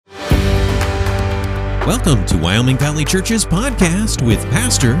Welcome to Wyoming Valley Church's podcast with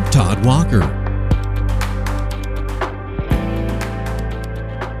Pastor Todd Walker.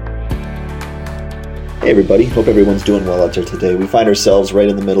 Hey everybody, hope everyone's doing well out there today. We find ourselves right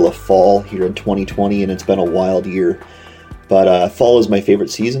in the middle of fall here in 2020, and it's been a wild year. But fall is my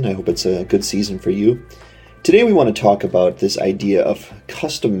favorite season. I hope it's a good season for you. Today we want to talk about this idea of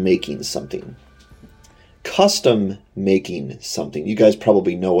custom making something. Custom making something. You guys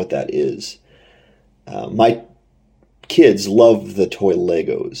probably know what that is. My kids love the toy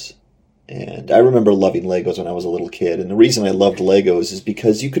Legos. And I remember loving Legos when I was a little kid. And the reason I loved Legos is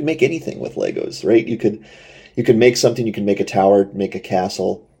because you could make anything with Legos, right? You could make something, you can make a tower, make a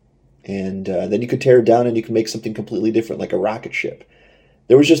castle, and then you could tear it down and you can make something completely different, like a rocket ship.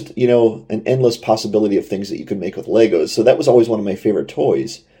 There was just, an endless possibility of things that you could make with Legos. So that was always one of my favorite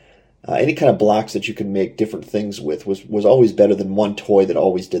toys. Any kind of blocks that you could make different things with was always better than one toy that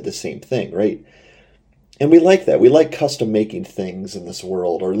always did the same thing, right? And we like that. We like custom making things in this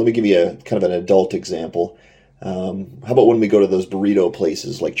world. Or let me give you a kind of an adult example. How about when we go to those burrito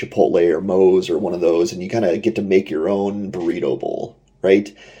places like Chipotle or Moe's or one of those, and you kind of get to make your own burrito bowl,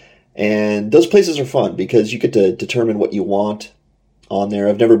 right? And those places are fun because you get to determine what you want on there.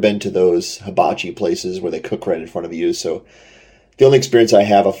 I've never been to those hibachi places where they cook right in front of you. So the only experience I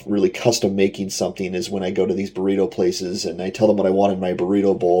have of really custom making something is when I go to these burrito places and I tell them what I want in my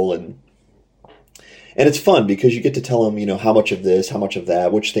burrito bowl, and it's fun because you get to tell them, how much of this, how much of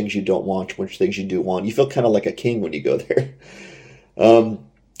that, which things you don't want, which things you do want. You feel kind of like a king when you go there.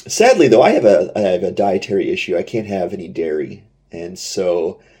 Sadly, though, I have a dietary issue. I can't have any dairy. And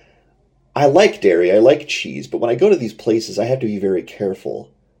so I like dairy. I like cheese. But when I go to these places, I have to be very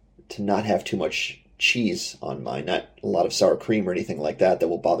careful to not have too much cheese on mine, not a lot of sour cream or anything like that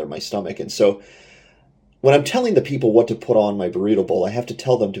will bother my stomach. And so when I'm telling the people what to put on my burrito bowl, I have to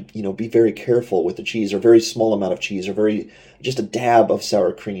tell them to, be very careful with the cheese, or very small amount of cheese, or just a dab of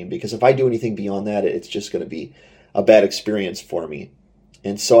sour cream, because if I do anything beyond that, it's just going to be a bad experience for me.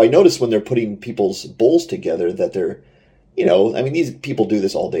 And so I notice when they're putting people's bowls together that they're, these people do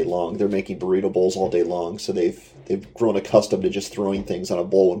this all day long. They're making burrito bowls all day long, so they've grown accustomed to just throwing things on a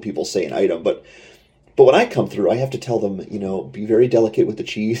bowl when people say an item. But when I come through, I have to tell them, be very delicate with the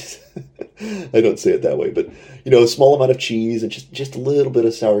cheese. I don't say it that way, but, a small amount of cheese and just a little bit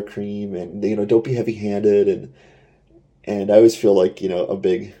of sour cream, and, don't be heavy-handed. And I always feel like, a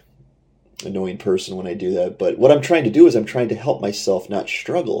big annoying person when I do that. But what I'm trying to do is I'm trying to help myself not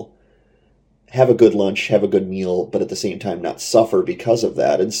struggle, have a good lunch, have a good meal, but at the same time not suffer because of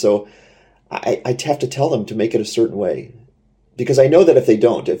that. And so I have to tell them to make it a certain way. Because I know that if they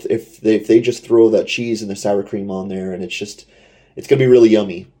don't, if they just throw that cheese and the sour cream on there, and it's going to be really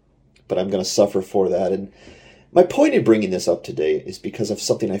yummy, but I'm going to suffer for that. And my point in bringing this up today is because of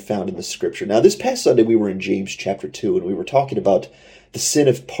something I found in the scripture. Now, this past Sunday, we were in James chapter 2, and we were talking about the sin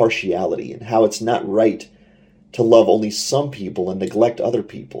of partiality and how it's not right to love only some people and neglect other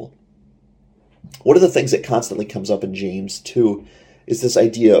people. One of the things that constantly comes up in James 2 is this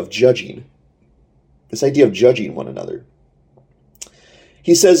idea of judging one another.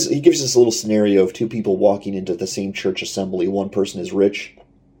 He gives us a little scenario of two people walking into the same church assembly. One person is rich,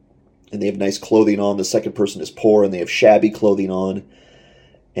 and they have nice clothing on. The second person is poor, and they have shabby clothing on.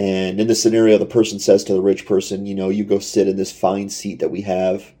 And in this scenario, the person says to the rich person, you go sit in this fine seat that we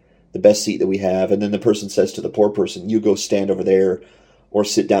have, the best seat that we have. And then the person says to the poor person, you go stand over there or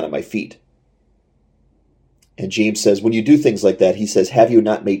sit down at my feet. And James says, when you do things like that, he says, have you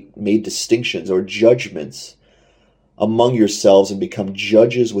not made distinctions or judgments among yourselves and become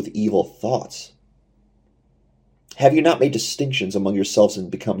judges with evil thoughts? Have you not made distinctions among yourselves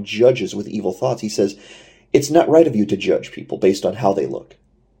and become judges with evil thoughts? He says, it's not right of you to judge people based on how they look.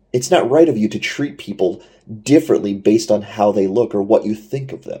 It's not right of you to treat people differently based on how they look or what you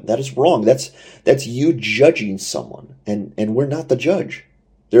think of them. That is wrong. That's you judging someone, and we're not the judge.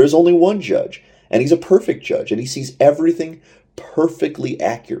 There is only one judge, and he's a perfect judge, and he sees everything perfectly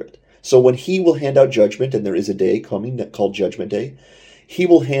accurate. So when he will hand out judgment, and there is a day coming called Judgment Day, he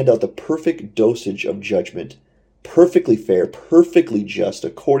will hand out the perfect dosage of judgment, perfectly fair, perfectly just,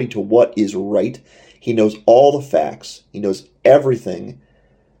 according to what is right. He knows all the facts. He knows everything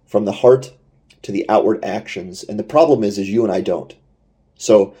from the heart to the outward actions. And the problem is you and I don't.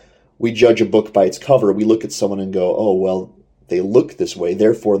 So we judge a book by its cover. We look at someone and go, oh, well, they look this way,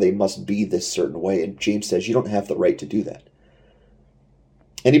 therefore they must be this certain way. And James says you don't have the right to do that.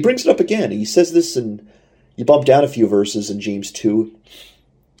 And he brings it up again. He says this, and you bump down a few verses in James 2.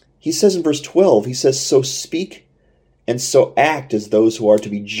 He says in verse 12, he says, so speak and so act as those who are to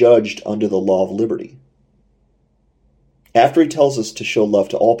be judged under the law of liberty. After he tells us to show love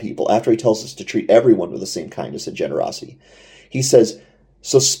to all people, after he tells us to treat everyone with the same kindness and generosity, he says,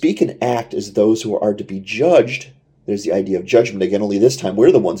 so speak and act as those who are to be judged. There's the idea of judgment again, only this time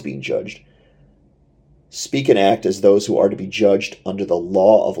we're the ones being judged. Speak and act as those who are to be judged under the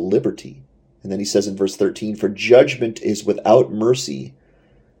law of liberty. And then he says in verse 13, for judgment is without mercy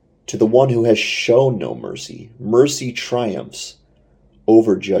to the one who has shown no mercy. Mercy triumphs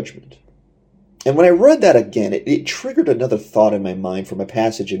over judgment. And when I read that again, it triggered another thought in my mind from a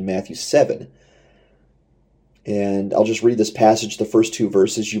passage in Matthew 7. And I'll just read this passage, the first two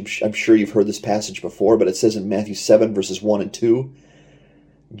verses. I'm sure you've heard this passage before, but it says in Matthew 7, verses 1 and 2,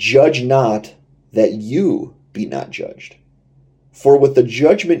 judge not that you be not judged. For with the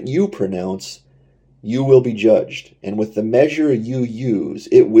judgment you pronounce, you will be judged. And with the measure you use,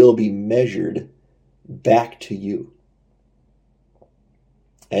 it will be measured back to you.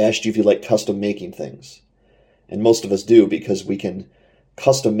 I asked you if you like custom making things. And most of us do, because we can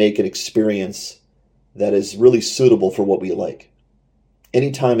custom make an experience that is really suitable for what we like.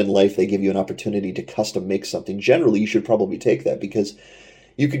 Anytime in life they give you an opportunity to custom make something, generally you should probably take that, because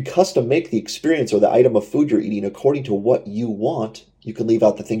you can custom make the experience or the item of food you're eating according to what you want. You can leave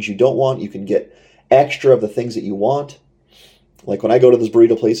out the things you don't want. You can get extra of the things that you want. Like when I go to those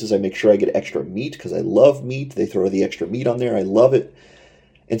burrito places, I make sure I get extra meat because I love meat. They throw the extra meat on there. I love it.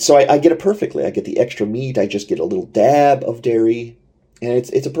 And so I get it perfectly. I get the extra meat. I just get a little dab of dairy. And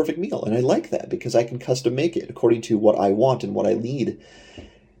it's a perfect meal. And I like that because I can custom make it according to what I want and what I need.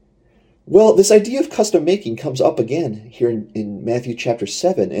 Well, this idea of custom making comes up again here in Matthew chapter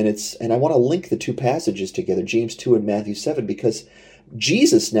 7. And I want to link the two passages together, James 2 and Matthew 7, because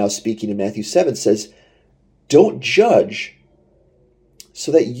Jesus, now speaking in Matthew 7, says, don't judge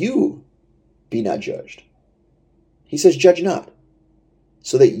so that you be not judged. He says, judge not,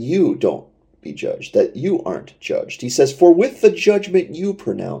 so that you don't be judged, that you aren't judged. He says, for with the judgment you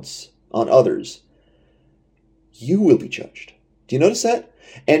pronounce on others, you will be judged. Do you notice that?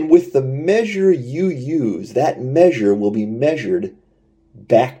 And with the measure you use, that measure will be measured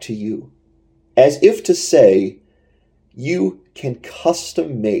back to you. As if to say, you can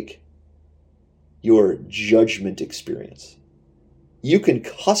custom make your judgment experience. You can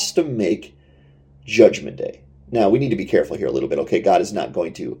custom make Judgment Day. Now, we need to be careful here a little bit, okay? God is not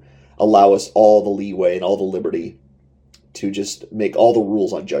going to allow us all the leeway and all the liberty to just make all the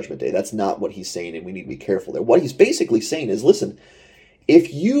rules on Judgment Day. That's not what he's saying, and we need to be careful there. What he's basically saying is, listen,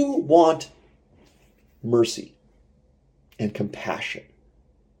 if you want mercy and compassion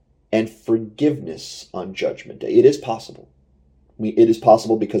and forgiveness on Judgment Day, it is possible. It is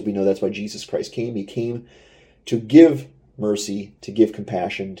possible because we know that's why Jesus Christ came. He came to give mercy, to give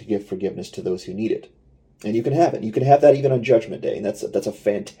compassion, to give forgiveness to those who need it. And you can have it. You can have that even on Judgment Day. And that's a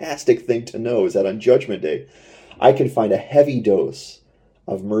fantastic thing to know, is that on Judgment Day, I can find a heavy dose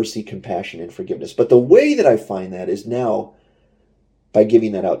of mercy, compassion, and forgiveness. But the way that I find that is now by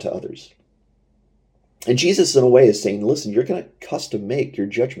giving that out to others. And Jesus, in a way, is saying, listen, you're going to custom make your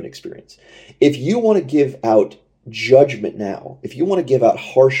judgment experience. If you want to give out judgment now, if you want to give out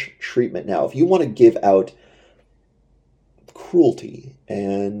harsh treatment now, if you want to give out cruelty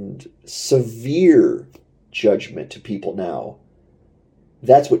and severe judgment to people now,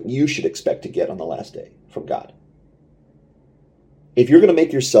 that's what you should expect to get on the last day from God. If you're going to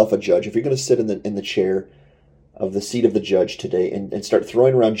make yourself a judge, if you're going to sit in the chair of the seat of the judge today and start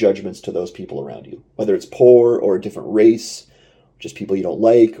throwing around judgments to those people around you, whether it's poor or a different race, just people you don't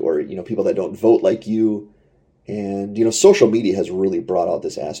like, or people that don't vote like you. And social media has really brought out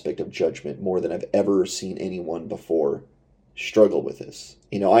this aspect of judgment more than I've ever seen anyone before struggle with this.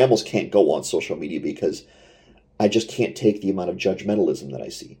 I almost can't go on social media because I just can't take the amount of judgmentalism that I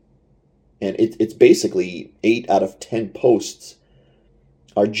see. And it's basically 8 out of 10 posts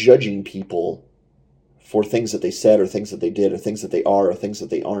are judging people for things that they said or things that they did or things that they are or things that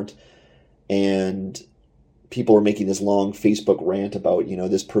they aren't. And people are making this long Facebook rant about,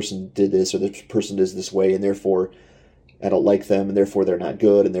 this person did this or this person is this way, and therefore I don't like them, and therefore they're not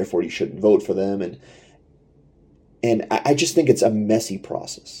good, and therefore you shouldn't vote for them. And I just think it's a messy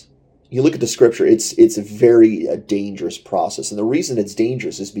process. You look at the scripture, it's a very dangerous process. And the reason it's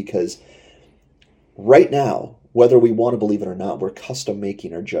dangerous is because right now, whether we want to believe it or not, we're custom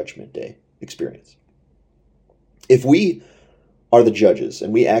making our Judgment Day experience. If we are the judges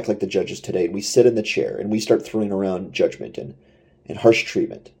and we act like the judges today, and we sit in the chair and we start throwing around judgment and harsh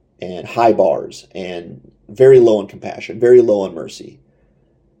treatment and high bars and very low on compassion, very low on mercy,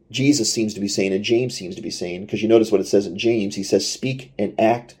 Jesus seems to be saying, and James seems to be saying, because you notice what it says in James, he says, speak and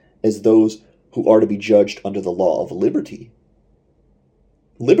act as those who are to be judged under the law of liberty.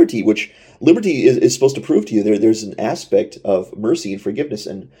 Liberty, which liberty is supposed to prove to you there's an aspect of mercy and forgiveness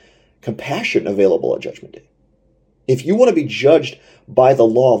and compassion available at Judgment Day. If you want to be judged by the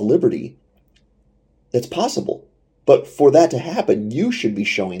law of liberty, that's possible. But for that to happen, you should be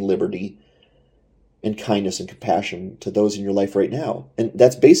showing liberty and kindness and compassion to those in your life right now. And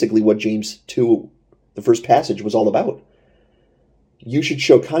that's basically what James 2, the first passage, was all about. You should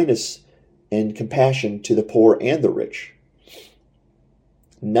show kindness and compassion to the poor and the rich.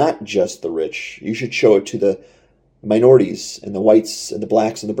 Not just the rich. You should show it to the minorities and the whites and the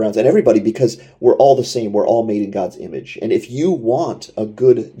blacks and the browns and everybody, because we're all the same. We're all made in God's image. And if you want a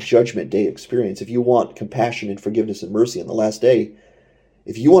good Judgment Day experience, if you want compassion and forgiveness and mercy on the last day,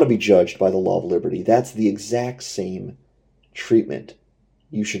 if you want to be judged by the law of liberty, that's the exact same treatment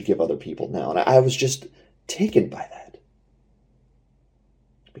you should give other people now. And I was just taken by that,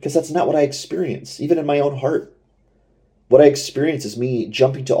 because that's not what I experience, even in my own heart. What I experience is me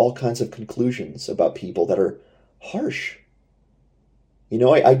jumping to all kinds of conclusions about people that are harsh. You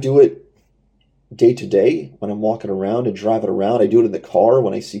know, I do it day to day when I'm walking around and driving around. I do it in the car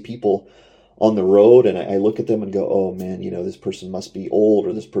when I see people on the road, and I look at them and go, oh man, you know, this person must be old,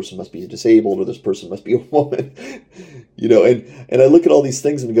 or this person must be disabled, or this person must be a woman. You know, and I look at all these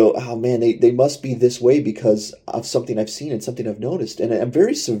things and go, oh man, they must be this way because of something I've seen and something I've noticed. And I'm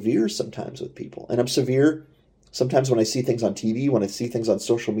very severe sometimes with people. And I'm severe sometimes when I see things on TV, when I see things on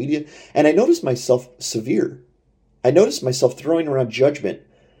social media, and I notice myself severe. I notice myself throwing around judgment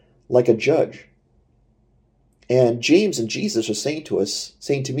like a judge. And James and Jesus are saying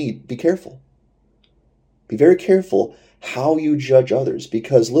to me, be careful. Be very careful how you judge others,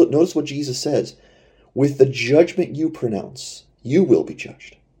 because look, notice what Jesus says. With the judgment you pronounce, you will be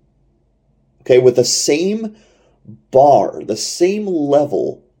judged. Okay, with the same bar, the same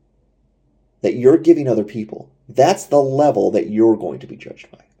level that you're giving other people, that's the level that you're going to be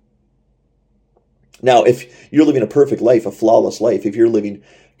judged by. Now, if you're living a perfect life, a flawless life, if you're living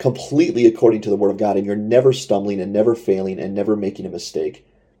completely according to the Word of God and you're never stumbling and never failing and never making a mistake,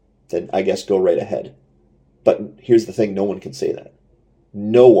 then I guess go right ahead. But here's the thing, no one can say that.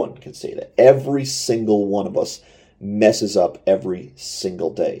 No one can say that. Every single one of us messes up every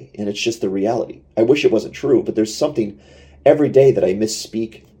single day. And it's just the reality. I wish it wasn't true, but there's something every day that I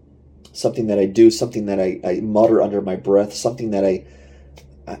misspeak, something that I do, something that I mutter under my breath, something that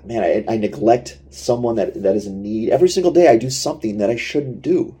I neglect someone that is in need. Every single day I do something that I shouldn't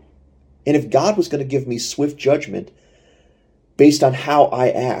do. And if God was going to give me swift judgment based on how I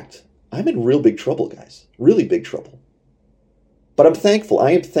act, I'm in real big trouble, guys. Really big trouble. But I'm thankful.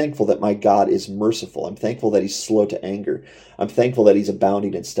 I am thankful that my God is merciful. I'm thankful that He's slow to anger. I'm thankful that He's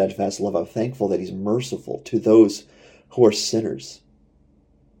abounding in steadfast love. I'm thankful that He's merciful to those who are sinners.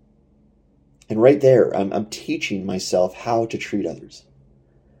 And right there, I'm teaching myself how to treat others.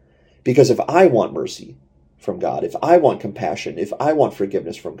 Because if I want mercy from God, if I want compassion, if I want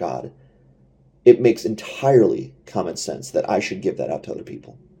forgiveness from God, it makes entirely common sense that I should give that out to other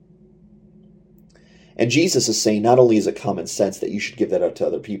people. And Jesus is saying not only is it common sense that you should give that out to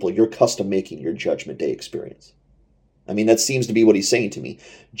other people, you're custom making your Judgment Day experience. I mean, that seems to be what He's saying to me.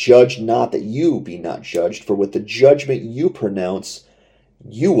 Judge not that you be not judged, for with the judgment you pronounce,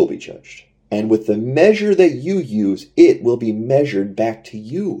 you will be judged. And with the measure that you use, it will be measured back to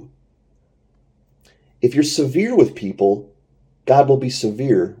you. If you're severe with people, God will be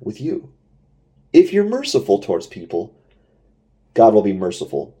severe with you. If you're merciful towards people, God will be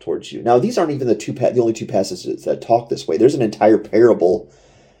merciful towards you. Now, these aren't even the only two passages that talk this way. There's an entire parable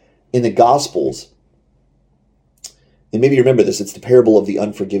in the Gospels. And maybe you remember this. It's the parable of the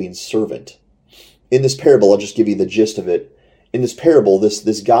unforgiving servant. In this parable, I'll just give you the gist of it. In this parable,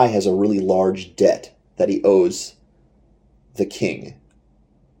 this guy has a really large debt that he owes the king.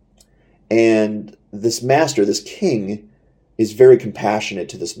 And this master, this king, is very compassionate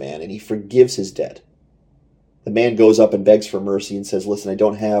to this man, and he forgives his debt. The man goes up and begs for mercy and says, listen, I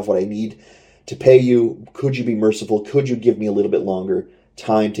don't have what I need to pay you. Could you be merciful? Could you give me a little bit longer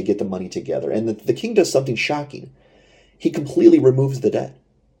time to get the money together? And the king does something shocking. He completely removes the debt.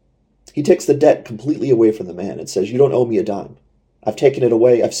 He takes the debt completely away from the man and says, you don't owe me a dime. I've taken it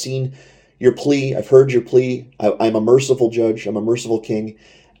away. I've seen your plea. I've heard your plea. I'm a merciful judge. I'm a merciful king.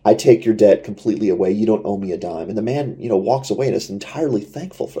 I take your debt completely away. You don't owe me a dime. And the man, walks away and is entirely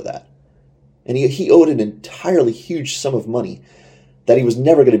thankful for that. And he owed an entirely huge sum of money that he was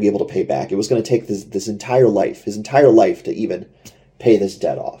never going to be able to pay back. It was going to take his entire life to even pay this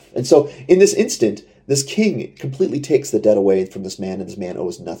debt off. And so in this instant, this king completely takes the debt away from this man, and this man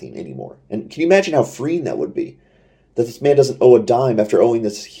owes nothing anymore. And can you imagine how freeing that would be? That this man doesn't owe a dime after owing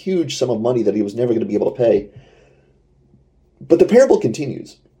this huge sum of money that he was never going to be able to pay. But the parable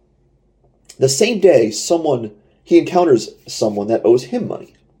continues. The same day, he encounters someone that owes him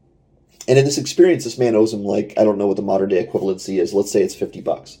money. And in this experience, this man owes him, like, I don't know what the modern day equivalency is. Let's say it's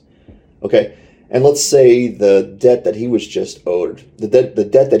 $50. Okay? And let's say the debt that he was just owed, the debt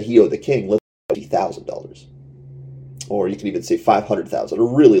that he owed the king, let's say $50,000. Or you can even say $500,000, a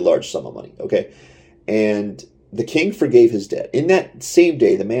really large sum of money. Okay? And the king forgave his debt. In that same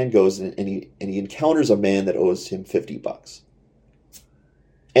day, the man goes and he encounters a man that owes him $50.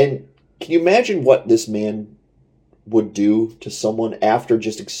 And can you imagine what this man would do to someone after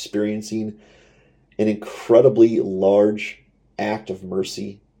just experiencing an incredibly large act of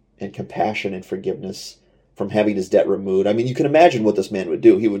mercy and compassion and forgiveness from having his debt removed? I mean, you can imagine what this man would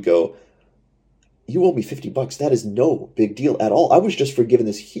do. He would go, "You owe me $50. That is no big deal at all. I was just forgiven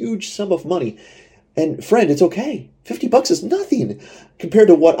this huge sum of money. And friend, it's okay. $50 is nothing compared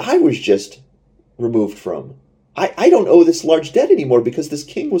to what I was just removed from. I don't owe this large debt anymore because this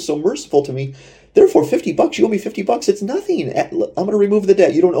king was so merciful to me. Therefore, $50, you owe me $50. It's nothing. I'm going to remove the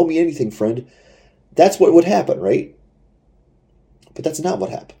debt. You don't owe me anything, friend." That's what would happen, right? But that's not what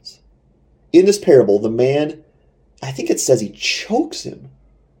happens. In this parable, the man, I think it says he chokes him.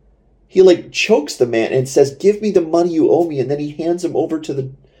 He chokes the man and says, "Give me the money you owe me." And then he hands him over to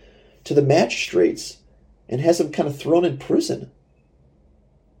the magistrates and has him kind of thrown in prison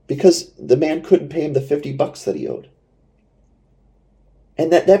because the man couldn't pay him the $50 that he owed.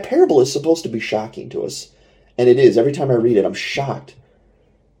 And that parable is supposed to be shocking to us. And it is. Every time I read it, I'm shocked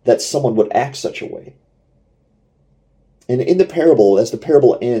that someone would act such a way. And in the parable, as the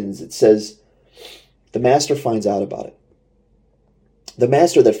parable ends, it says, the master finds out about it. The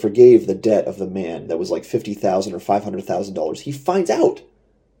master that forgave the debt of the man that was like $50,000 or $500,000, he finds out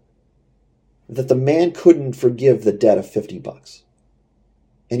that the man couldn't forgive the debt of $50.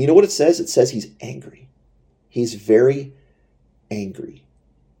 And you know what it says? It says he's angry. He's very angry.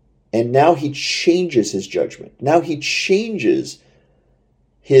 And now he changes his judgment. Now he changes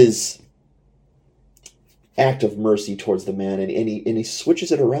his act of mercy towards the man, and he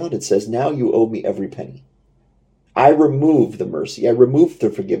switches it around. It says, "Now you owe me every penny. I removed the mercy. I removed the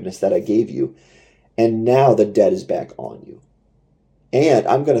forgiveness that I gave you, and now the debt is back on you. And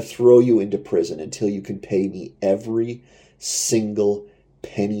I'm going to throw you into prison until you can pay me every single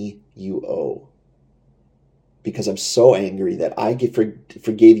penny you owe. Because I'm so angry that I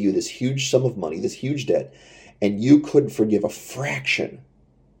forgave you this huge sum of money, this huge debt, and you couldn't forgive a fraction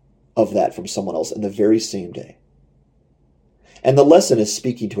of that from someone else in the very same day." And the lesson is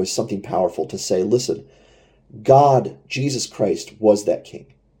speaking to us something powerful to say, listen, God, Jesus Christ, was that king.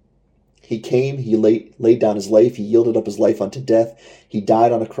 He came, he laid down his life, he yielded up his life unto death. He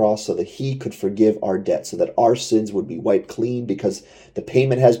died on a cross so that he could forgive our debt, so that our sins would be wiped clean because the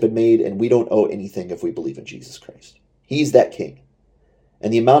payment has been made and we don't owe anything if we believe in Jesus Christ. He's that king.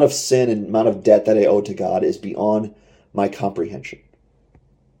 And the amount of sin and amount of debt that I owe to God is beyond my comprehension.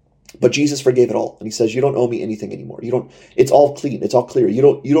 But Jesus forgave it all. And he says, you don't owe me anything anymore. It's all clean. It's all clear. You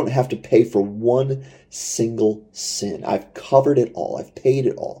don't have to pay for one single sin. I've covered it all. I've paid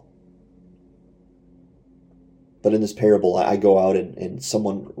it all. But in this parable, I go out and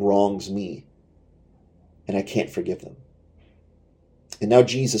someone wrongs me and I can't forgive them. And now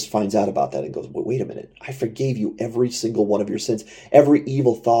Jesus finds out about that and goes, wait a minute, I forgave you every single one of your sins, every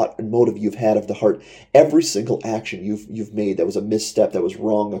evil thought and motive you've had of the heart, every single action you've made that was a misstep, that was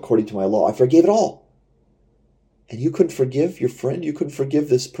wrong according to my law. I forgave it all. And you couldn't forgive your friend? You couldn't forgive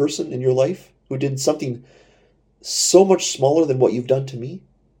this person in your life who did something so much smaller than what you've done to me?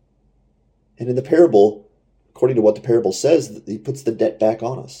 And in the parable, according to what the parable says, he puts the debt back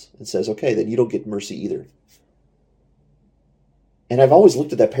on us and says, okay, then you don't get mercy either. And I've always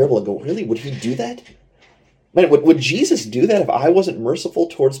looked at that parable and go, really, would he do that? Man, would Jesus do that if I wasn't merciful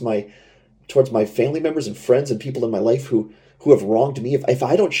towards my family members and friends and people in my life who have wronged me? If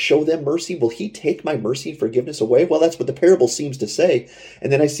I don't show them mercy, will he take my mercy and forgiveness away? Well, that's what the parable seems to say.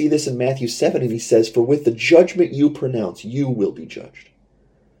 And then I see this in Matthew 7, and he says, for with the judgment you pronounce, you will be judged.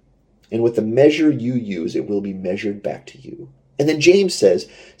 And with the measure you use, it will be measured back to you. And then James says,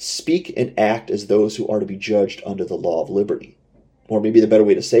 speak and act as those who are to be judged under the law of liberty. Or maybe the better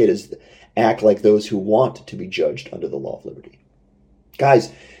way to say it is act like those who want to be judged under the law of liberty.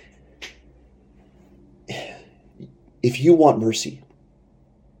 Guys, if you want mercy,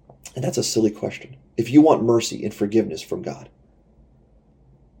 and that's a silly question, if you want mercy and forgiveness from God,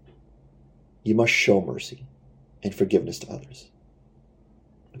 you must show mercy and forgiveness to others.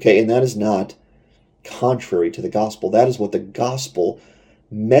 Okay, and that is not contrary to the gospel. That is what the gospel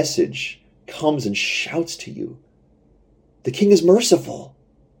message comes and shouts to you. The king is merciful.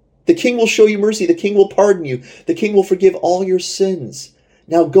 The king will show you mercy. The king will pardon you. The king will forgive all your sins.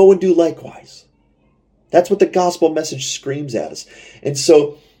 Now go and do likewise. That's what the gospel message screams at us. And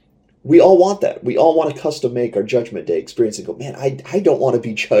so we all want that. We all want to custom make our judgment day experience and go, man, I don't want to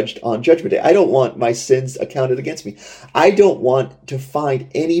be judged on judgment day. I don't want my sins accounted against me. I don't want to find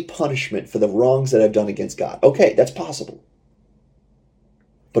any punishment for the wrongs that I've done against God. Okay, that's possible.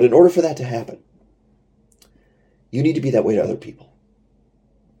 But in order for that to happen, you need to be that way to other people.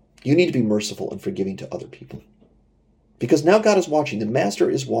 You need to be merciful and forgiving to other people. Because now God is watching. The Master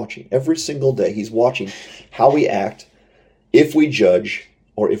is watching every single day. He's watching how we act, if we judge,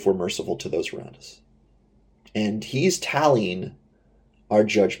 or if we're merciful to those around us. And He's tallying our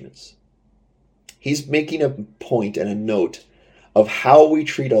judgments. He's making a point and a note of how we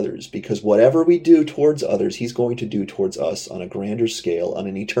treat others, because whatever we do towards others, He's going to do towards us on a grander scale, on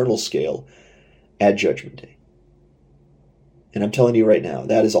an eternal scale, at Judgment Day. And I'm telling you right now,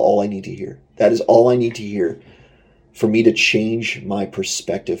 that is all I need to hear. That is all I need to hear for me to change my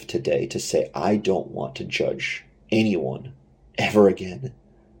perspective today, to say, I don't want to judge anyone ever again.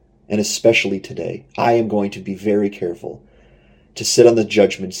 And especially today, I am going to be very careful to sit on the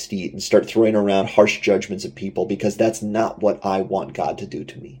judgment seat and start throwing around harsh judgments of people, because that's not what I want God to do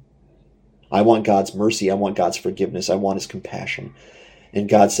to me. I want God's mercy. I want God's forgiveness. I want His compassion. And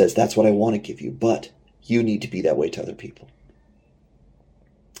God says, that's what I want to give you, but you need to be that way to other people.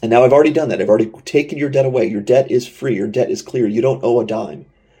 And now I've already done that. I've already taken your debt away. Your debt is free. Your debt is clear. You don't owe a dime.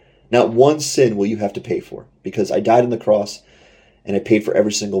 Not one sin will you have to pay for, because I died on the cross and I paid for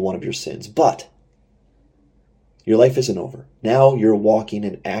every single one of your sins. But your life isn't over. Now you're walking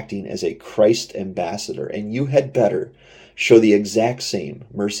and acting as a Christ ambassador, and you had better show the exact same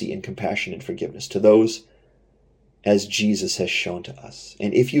mercy and compassion and forgiveness to those as Jesus has shown to us.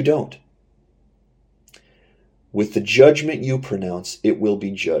 And if you don't, with the judgment you pronounce, it will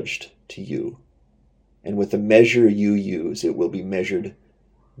be judged to you. And with the measure you use, it will be measured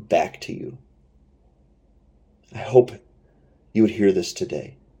back to you. I hope you would hear this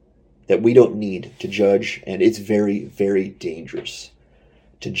today, that we don't need to judge, and it's very, very dangerous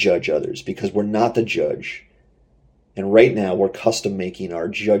to judge others, because we're not the judge. And right now, we're custom making our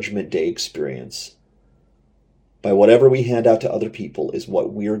Judgment Day experience by whatever we hand out to other people is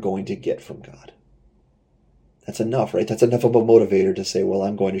what we're going to get from God. That's enough, right? That's enough of a motivator to say, well,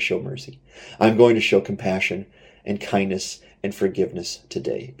 I'm going to show mercy. I'm going to show compassion and kindness and forgiveness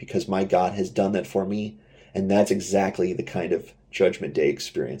today, because my God has done that for me, and that's exactly the kind of Judgment Day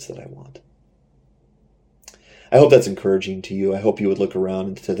experience that I want. I hope that's encouraging to you. I hope you would look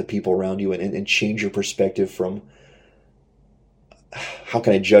around to the people around you and change your perspective from how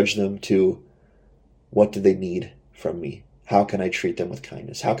can I judge them to what do they need from me? How can I treat them with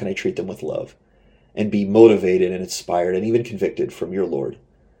kindness? How can I treat them with love? And be motivated and inspired and even convicted from your Lord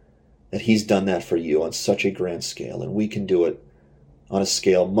that He's done that for you on such a grand scale, and we can do it on a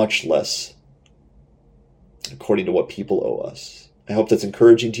scale much less according to what people owe us. I hope that's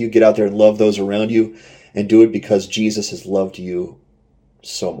encouraging to you. Get out there and love those around you, and do it because Jesus has loved you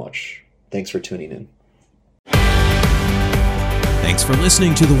so much. Thanks for tuning in. Thanks for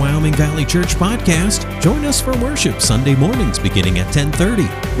listening to the Wyoming Valley Church podcast. Join us for worship Sunday mornings beginning at 10:30.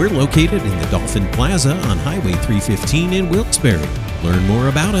 We're located in the Dolphin Plaza on Highway 315 in Wilkes-Barre. Learn more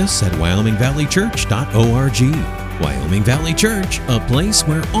about us at wyomingvalleychurch.org. Wyoming Valley Church, a place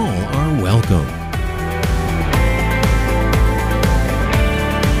where all are welcome.